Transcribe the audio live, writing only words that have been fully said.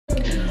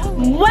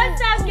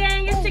What's up,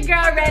 gang? It's your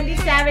girl Randy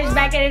Savage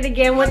back at it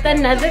again with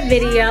another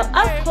video,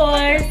 of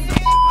course.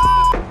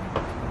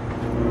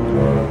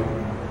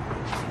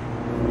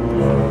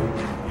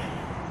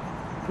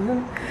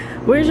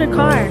 Where's your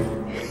car?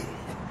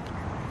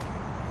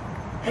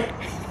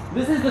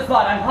 This is the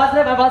spot. I'm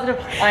positive.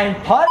 I'm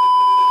positive.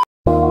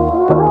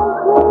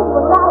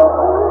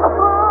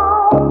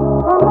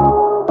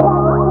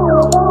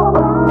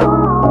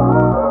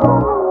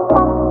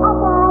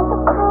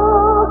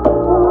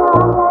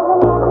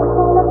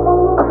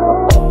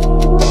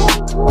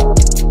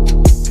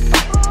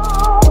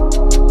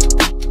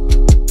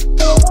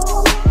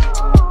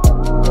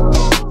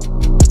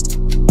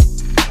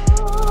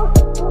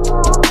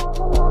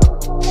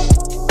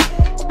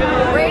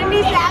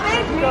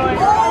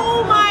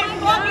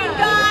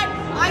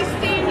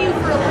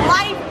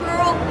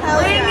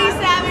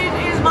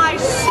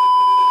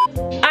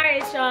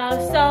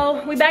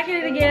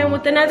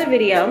 With another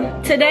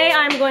video. Today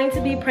I'm going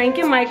to be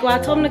pranking Michael. I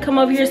told him to come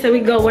over here so we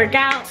can go work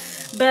out,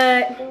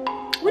 but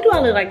what do I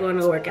look like going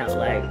to work out?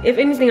 Like, if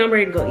anything, I'm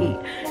ready to go eat.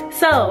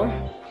 So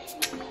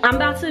I'm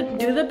about to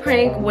do the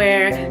prank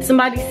where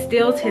somebody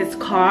steals his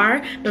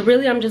car, but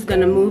really I'm just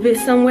gonna move it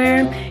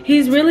somewhere.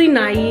 He's really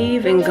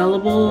naive and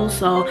gullible,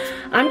 so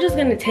I'm just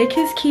gonna take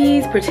his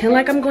keys, pretend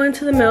like I'm going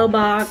to the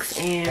mailbox,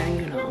 and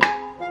you know,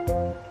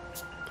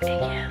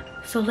 and yeah.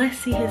 So let's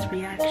see his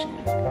reaction.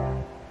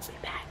 Be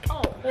back.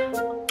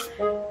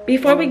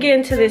 Before we get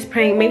into this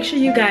prank, make sure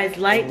you guys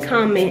like,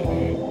 comment,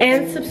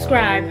 and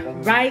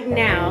subscribe right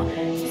now.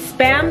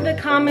 Spam the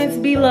comments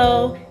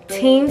below,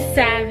 Team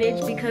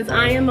Savage, because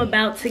I am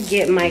about to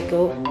get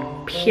Michael,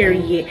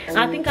 period.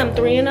 I think I'm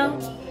 3-0.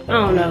 I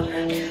don't know.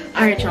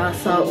 Alright, y'all,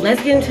 so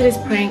let's get into this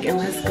prank and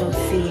let's go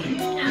see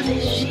how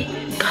this shit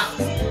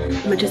goes.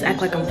 I'm gonna just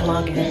act like I'm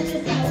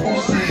vlogging.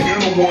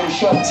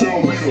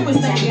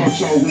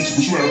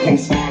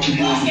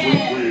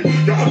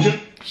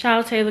 Shout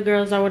out Taylor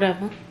girls or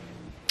whatever.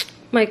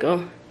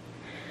 Michael,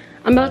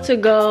 I'm about to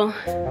go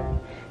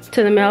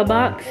to the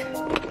mailbox.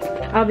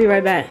 I'll be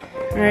right back,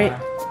 all right?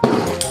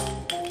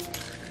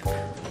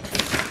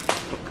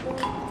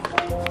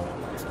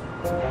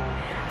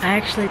 I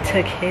actually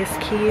took his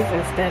keys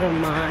instead of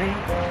mine,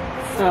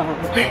 so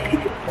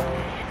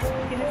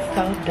it's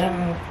so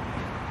dumb.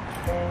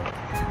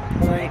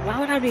 Like, why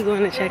would I be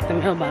going to check the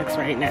mailbox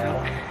right now?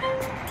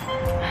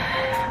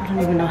 I don't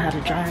even know how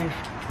to drive.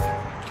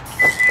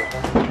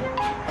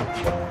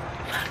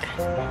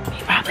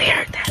 You probably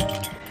heard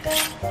that.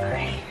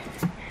 Alright.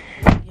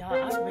 Y'all, I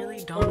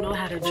really don't know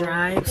how to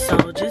drive,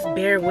 so just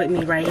bear with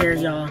me right here,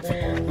 y'all.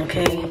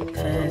 Okay?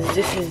 Because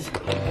this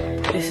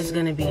is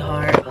gonna be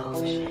hard.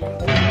 Oh shit.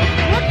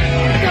 What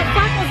the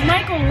fuck was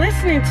Michael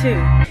listening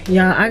to?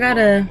 Y'all, I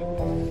gotta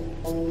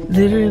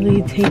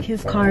literally take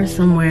his car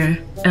somewhere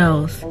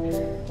else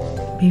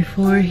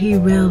before he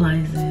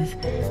realizes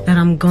that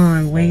I'm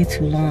gone way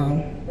too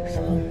long.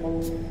 So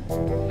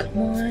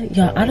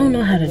y'all, I don't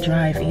know how to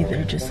drive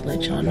either, just to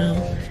let y'all know.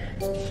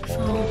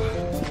 So,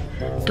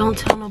 don't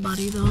tell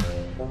nobody though.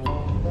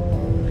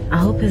 I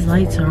hope his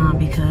lights are on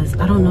because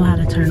I don't know how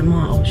to turn them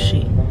on. Oh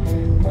shit.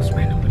 Almost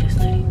ran over this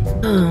lady.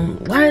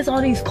 Why is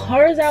all these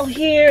cars out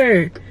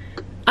here?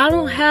 I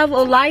don't have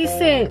a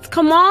license.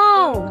 Come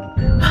on.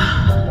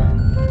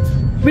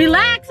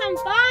 Relax, I'm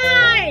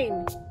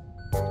fine.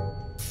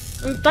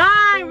 I'm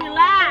fine,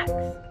 relax.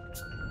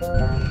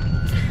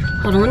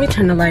 Hold on, let me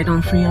turn the light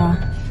on for y'all.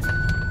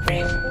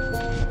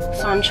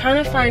 So I'm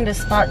trying to find a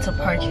spot to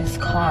park his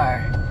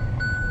car.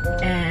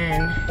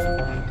 And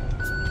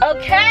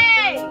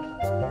okay,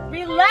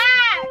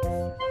 relax.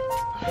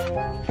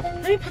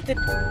 Let me put the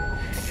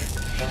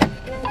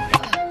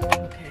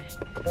okay.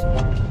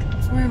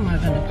 Where am I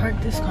gonna park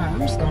this car? I'm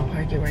just gonna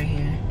park it right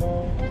here.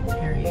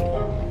 Period.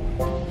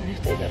 And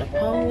if they got a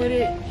problem with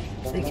it,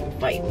 they can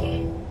fight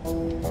me.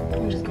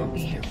 I'm just gonna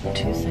be here for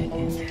 2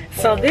 seconds.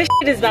 So this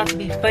shit is about to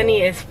be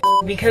funny as f,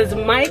 because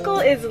Michael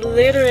is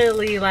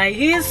literally like,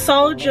 he is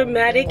so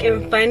dramatic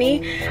and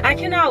funny. I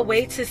cannot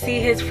wait to see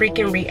his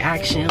freaking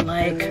reaction.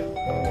 Like,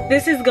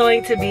 this is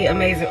going to be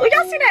amazing. Oh,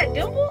 y'all see that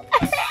dimple?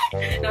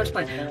 No, I'm just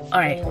playing. All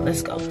right,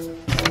 let's go.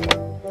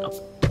 Oh.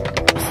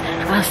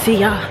 I'll see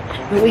y'all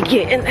when we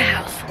get in the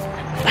house.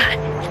 Bye.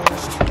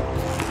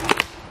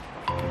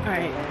 All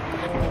right.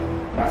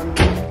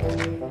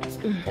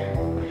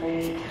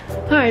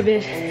 All right,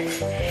 bitch.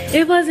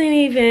 It wasn't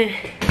even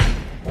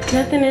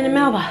nothing in the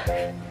mailbox.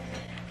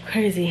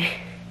 Crazy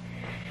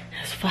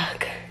as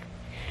fuck.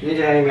 You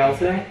didn't get any mail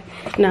today?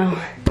 No.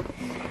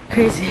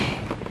 Crazy.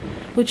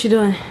 What you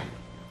doing?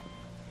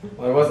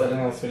 Well, I was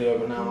editing this video,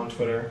 but now I'm on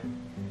Twitter.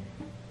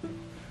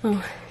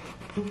 Oh,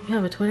 you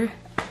have a Twitter?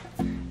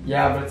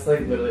 Yeah, but it's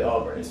like literally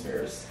all Britney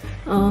Spears.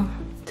 Oh,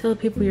 tell the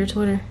people your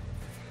Twitter.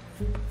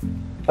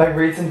 Like,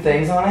 read some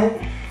things on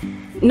it?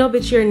 No,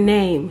 but your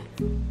name.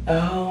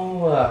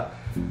 Oh,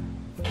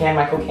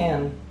 Michael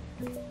Can.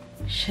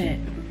 Shit.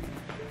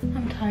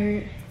 I'm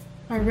tired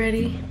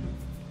already.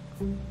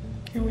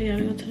 And we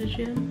gotta go to the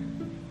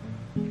gym.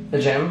 The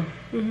gym?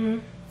 Mm-hmm.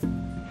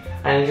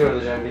 I need to go to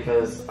the gym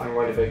because I'm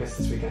going to Vegas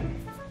this weekend.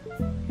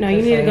 No,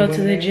 you need to go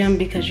to the gym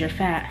because you're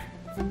fat.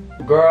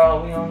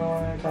 Girl, we don't know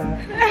what I'm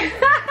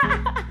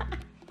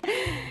talking.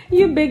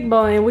 You big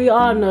boy, and we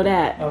all know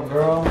that. Oh,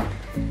 girl.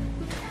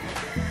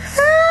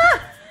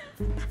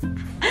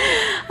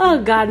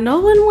 Oh God, no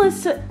one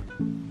wants to.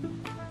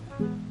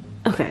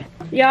 Okay,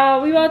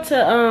 y'all, we about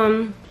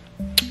to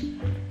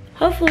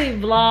hopefully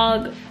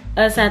vlog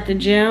us at the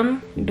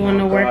gym doing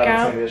the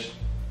workout.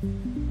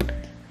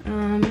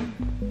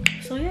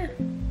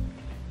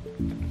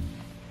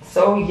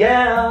 So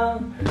yeah.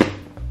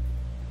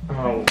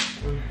 Oh.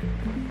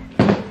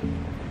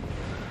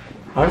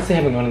 Honestly, I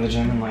haven't gone to the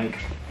gym in like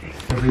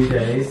 3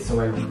 days, so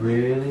I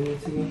really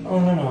need to go. Oh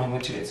no, I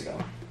went 2 days ago.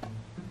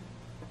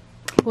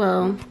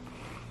 Well,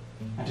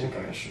 I didn't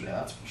go yesterday,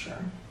 that's for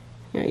sure.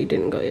 Yeah, you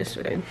didn't go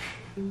yesterday.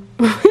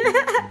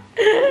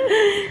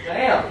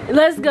 Damn.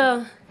 Let's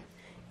go.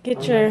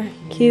 Get your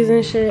keys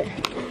and shit.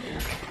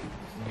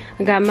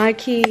 I got my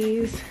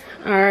keys.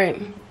 All right,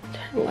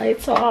 turn the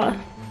lights off.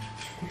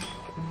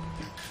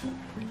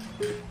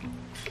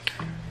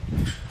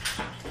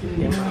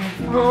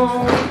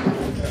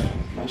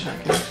 My check.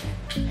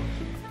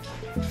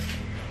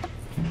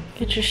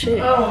 Get your shit.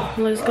 Oh,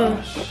 let's go.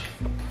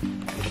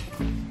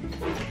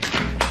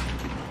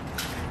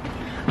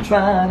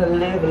 Trying to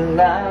live a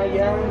lie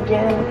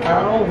again. I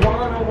don't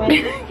wanna win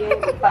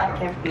if I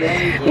can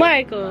play it.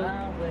 Michael.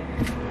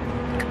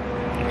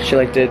 She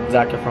like did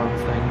Zac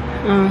Efron's thing.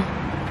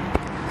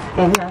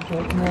 And I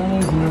can't play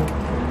you.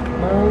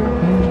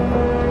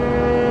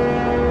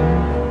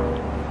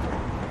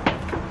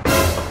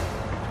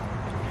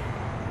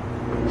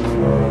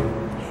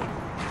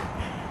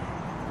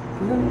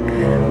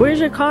 Where's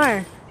your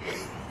car?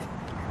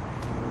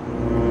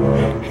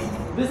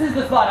 This is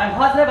the spot. I'm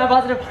positive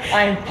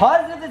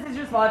this is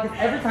your spot because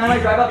every time I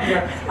drive up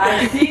here,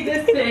 I see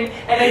this thing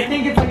and I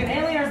think it's like an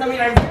alien or something.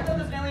 And I'm sure that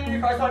there's an alien in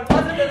your car, so I'm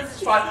positive that this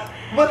is your spot.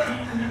 But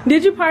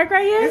did you park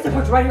right here? yes, I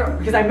parked right here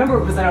because I remember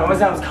because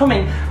as I was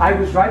coming, I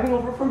was driving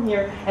over from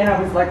here and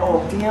I was like,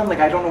 oh damn, like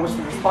I don't know which is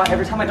the spot.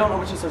 Every time I don't know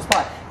which is the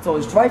spot. So I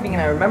was driving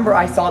and I remember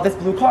I saw this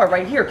blue car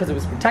right here because it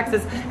was from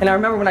Texas. And I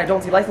remember when I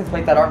don't see license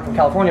plates that aren't from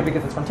California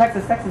because it's from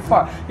Texas. Texas is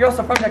far. You're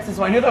also from Texas,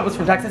 so I knew that was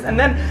from Texas. And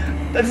then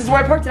this is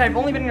where I parked and I've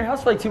only been in your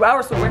house for like 2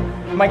 hours. So where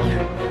am I?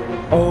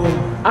 Oh.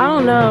 I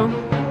don't know.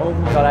 Oh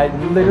my God, I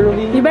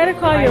literally. You better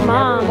call your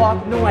mom.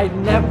 No, I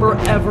never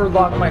ever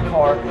lock my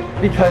car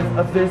because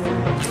of this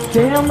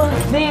damn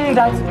thing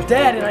that's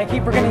dead, and I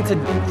keep forgetting to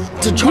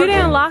charge it. You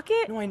didn't lock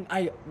it? No,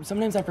 I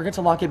sometimes I forget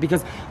to lock it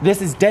because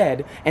this is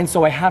dead, and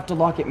so I have to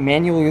lock it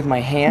manually with my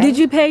hand. Did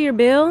you pay your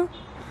bill?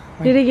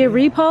 Did it get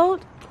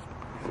repoed?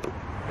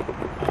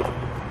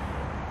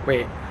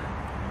 Wait.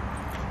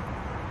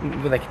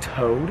 Like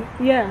towed?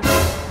 Yeah.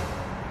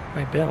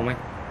 My bill, like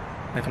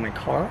on my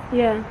car?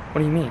 Yeah.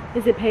 What do you mean?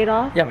 Is it paid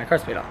off? Yeah, my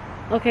car's paid off.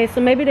 Okay,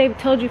 so maybe they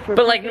told you for.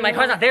 But like my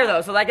car's not there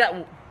though, so like that.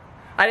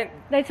 I didn't.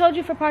 They told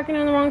you for parking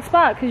in the wrong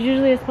spot because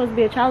usually it's supposed to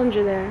be a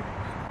Challenger there.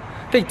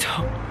 They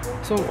towed.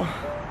 So.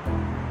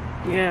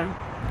 Yeah.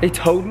 They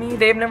towed me?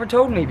 They've never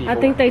towed me before. I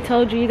think they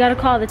told you. You gotta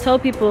call the tow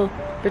people.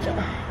 Bitch,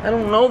 I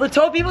don't know the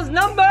tow people's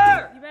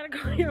number! You better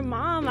call your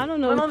mom. I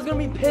don't know. My mom's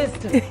gonna be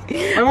pissed.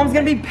 My mom's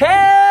gonna be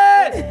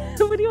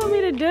pissed! What do you want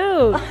me to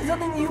do? There's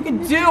nothing you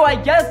can do, I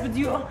guess, but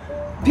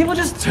people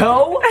just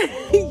tow?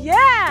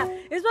 Yeah!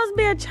 It's supposed to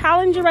be a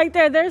Challenger right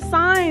there. There's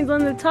signs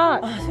on the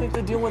top. So I have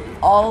to deal with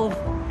all of...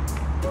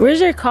 Where's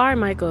your car,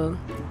 Michael?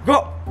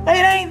 Girl, it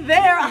ain't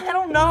there! I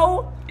don't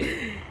know!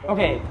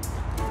 Okay,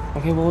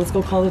 well, let's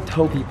go call the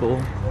tow people.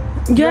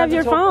 You have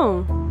your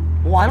phone.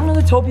 Well, I don't know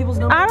the tow people's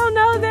number. I don't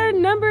know. Their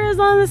number is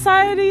on the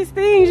side of these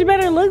things. You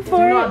better look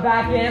for it. Do not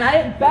back in. I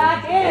didn't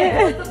back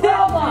in. What's the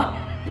problem?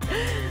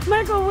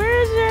 Michael,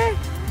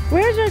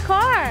 where's your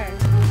car?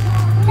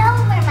 Know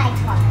where my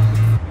car is.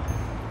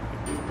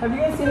 Have you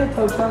guys seen a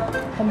tow truck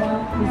come by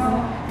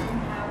recently?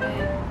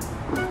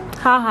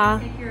 Haha.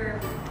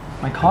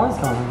 My car's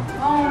gone.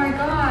 Oh my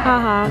god.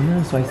 Haha. I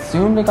know, so I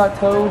assumed it got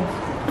towed. Oh, it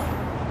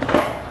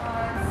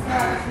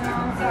sucks. No,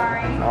 I'm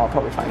sorry. No, I'll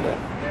probably find it.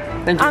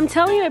 Thank you. I'm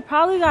telling you, it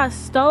probably got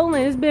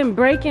stolen. It's been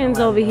break-ins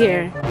over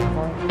here.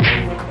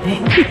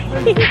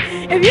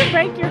 If you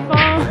break your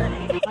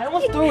phone. I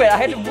almost threw it. I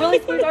had to really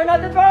squeeze hard not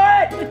to throw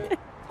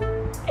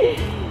it.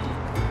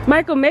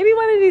 Michael, maybe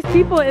one of these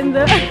people in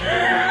the...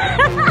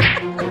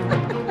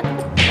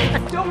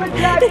 Stupid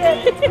jacket.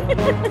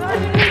 Not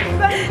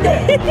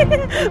even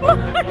expensive.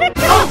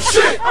 Oh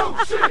shit! Oh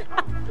shit!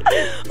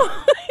 Oh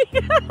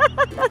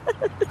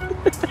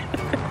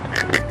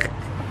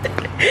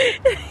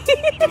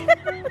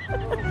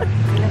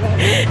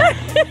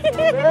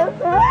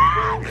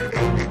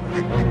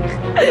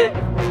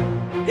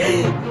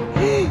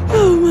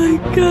my Oh my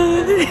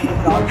god.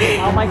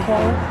 Out my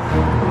car.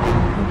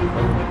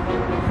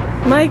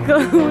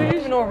 Michael, I don't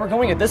even know where we're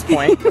going at this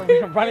point.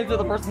 We're run into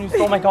the person who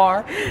stole my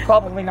car.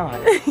 Probably not.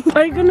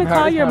 Are you gonna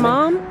call your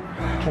mom?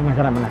 Oh my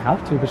god, I'm gonna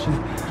have to, but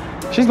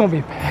she's gonna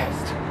be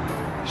pissed.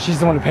 She's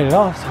the one who paid it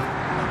off, so.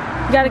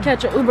 You gotta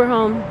catch an Uber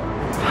home.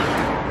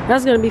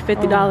 That's gonna be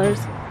 $50.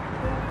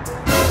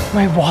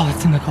 My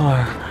wallet's in the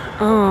car.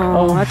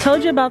 Oh, I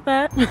told you about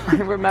that. I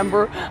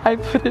remember I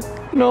put it,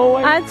 no,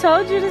 I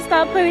told you to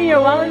stop putting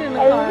your wallet in the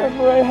car. I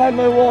remember I had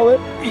my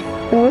wallet.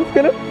 I was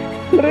gonna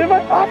put it in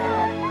my pocket.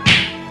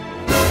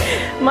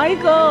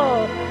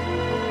 Michael.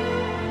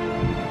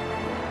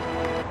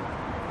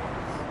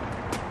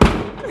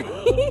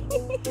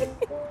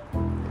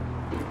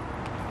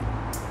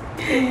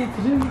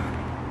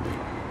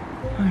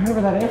 I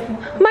remember that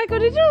airport. Michael,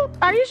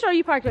 are you sure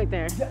you parked right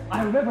there? Yeah,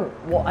 I remember.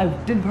 Well, I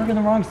didn't park in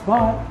the wrong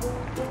spot.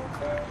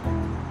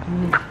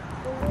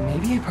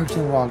 Maybe I parked in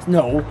the wrong.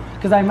 No,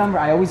 because I remember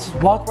I always just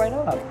walk right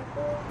up.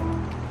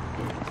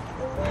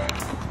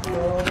 The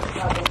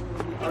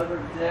other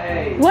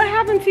day. What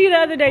happened to you the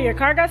other day? Your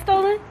car got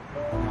stolen?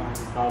 No, I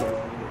just thought it was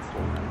gonna get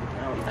stolen.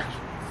 Now it's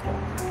actually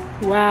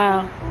stolen.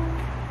 Wow.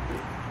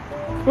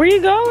 Where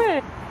you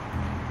going?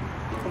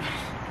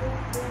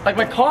 Like,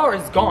 my car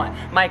is gone.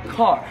 My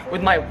car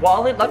with my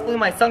wallet. Luckily,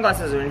 my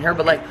sunglasses are in here,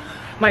 but like,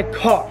 my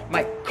car.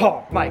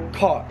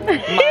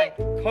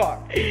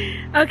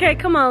 Okay,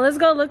 come on, let's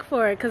go look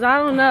for it, cause I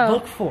don't know.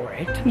 Look for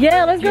it?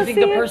 Yeah, let's Do go you see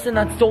think the it. person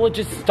that stole it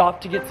just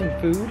stopped to get some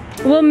food?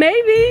 Well,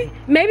 maybe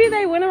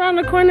they went around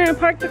the corner and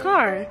parked the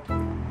car. Who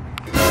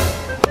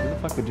the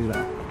fuck would do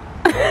that?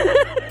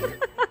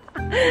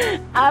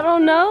 I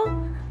don't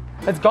know.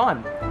 It's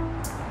gone.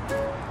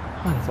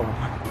 Oh, that's all I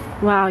want.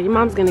 Wow, your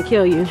mom's gonna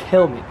kill you.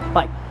 Kill me.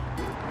 Like,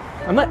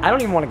 I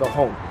don't even want to go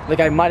home.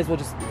 Like, I might as well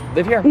just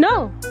live here.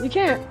 No, you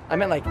can't. I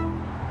meant like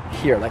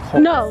here, like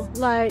home. No,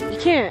 like you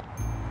can't.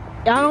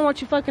 I don't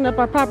want you fucking up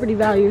our property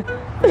value.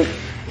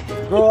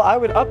 Girl, I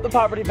would up the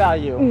property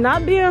value.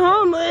 Not being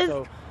homeless.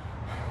 So,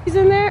 He's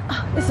in there.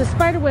 Oh, it's a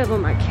spider web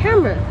on my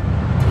camera.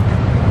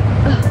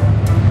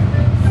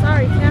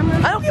 Sorry, camera.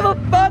 I don't give a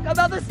fuck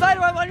about the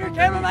spider web on your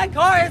camera. My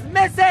car is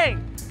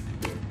missing.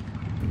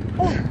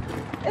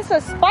 It's a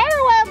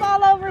spider web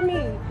all over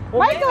me. Well,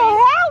 Michael,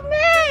 help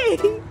me!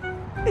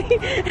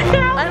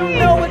 Help I don't me.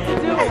 know what to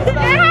do with the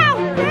spider Help,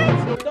 web.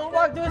 bitch! Don't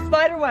walk through a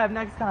spider web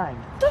next time.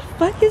 What the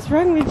fuck is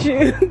wrong with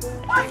you?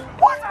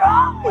 What's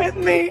wrong with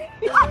me?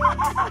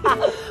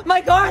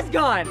 My car's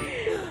gone.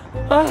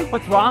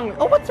 What's wrong?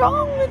 Oh, what's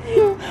wrong with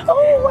you?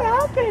 Oh, what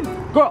happened?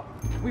 Girl,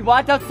 we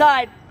walked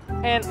outside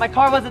and my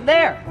car wasn't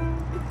there.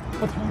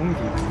 What's wrong with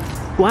you?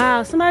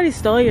 Wow, somebody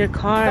stole your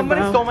car,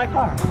 Somebody bro. stole my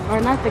car. Or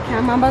not the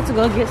camera. I'm about to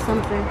go get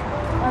something.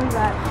 I'll be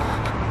back.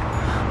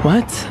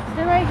 What?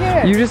 They're right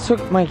here. You just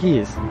took my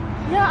keys.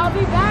 Yeah, I'll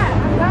be back.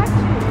 I got you.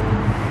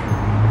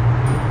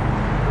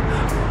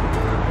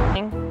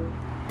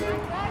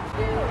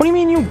 What do you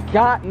mean you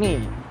got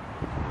me?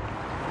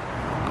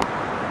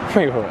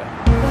 Wait.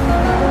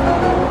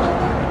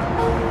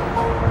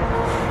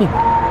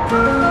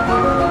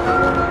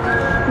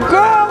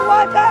 Girl,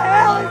 what the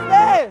hell is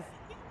this?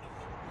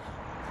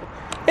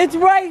 It's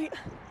right. It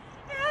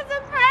was a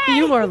prank.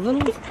 You are a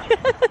little.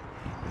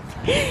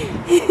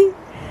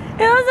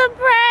 It was a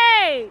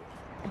prank.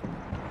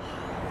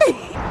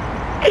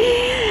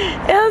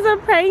 It was a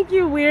prank,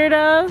 you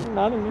weirdo.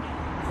 Not me.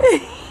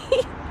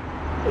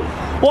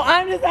 Well,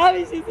 I'm just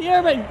happy she's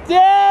here, but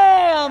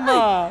damn!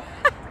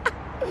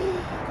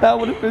 That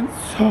would have been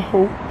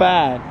so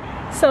bad.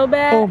 So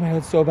bad. Oh man,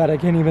 it's so bad. I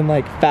can't even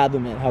like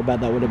fathom it, how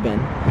bad that would have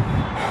been.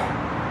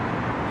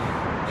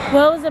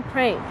 Well, it was a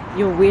prank,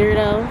 you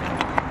weirdo.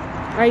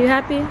 Are you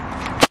happy?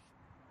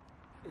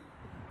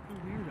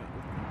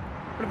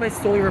 What if I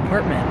stole your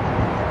apartment?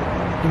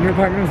 And your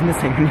apartment was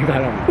missing when you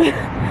got home.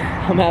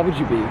 How mad would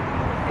you be?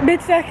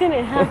 Bitch, that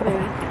couldn't happen.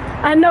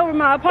 I know where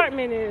my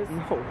apartment is.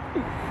 No.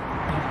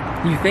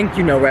 You think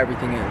you know where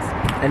everything is.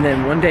 And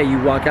then one day you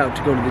walk out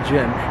to go to the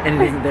gym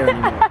and it isn't there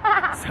anymore.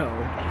 So,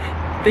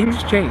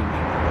 things change.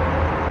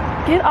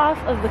 Get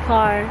off of the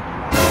car.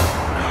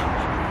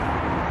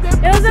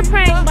 It was a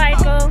prank,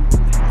 Michael.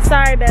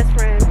 Sorry, best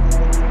friend.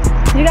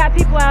 You got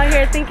people out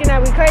here thinking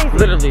that we crazy.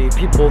 Literally,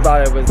 people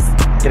thought I was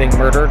getting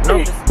murdered.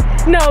 No, just...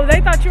 No, they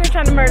thought you were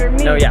trying to murder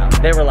me. No, yeah.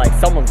 They were like,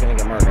 someone's gonna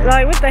get murdered.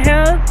 Like, what the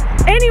hell?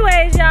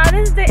 Anyways, y'all,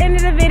 this is the end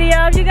of the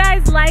video. If you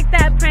guys like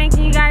that prank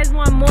and you guys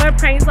want more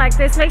pranks like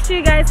this, make sure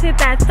you guys hit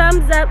that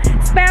thumbs up,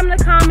 spam the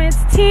comments,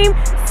 Team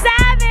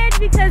Savage,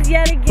 because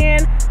yet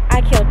again,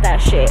 I killed that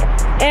shit.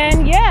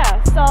 And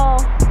yeah, so,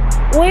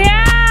 we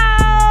out!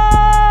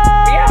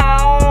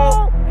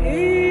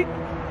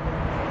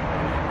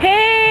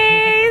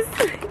 Peace!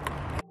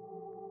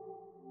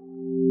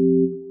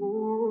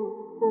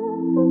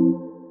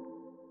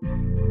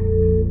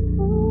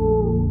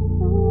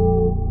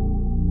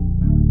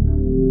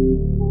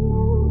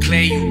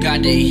 Clay, you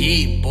got the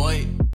heat, boy.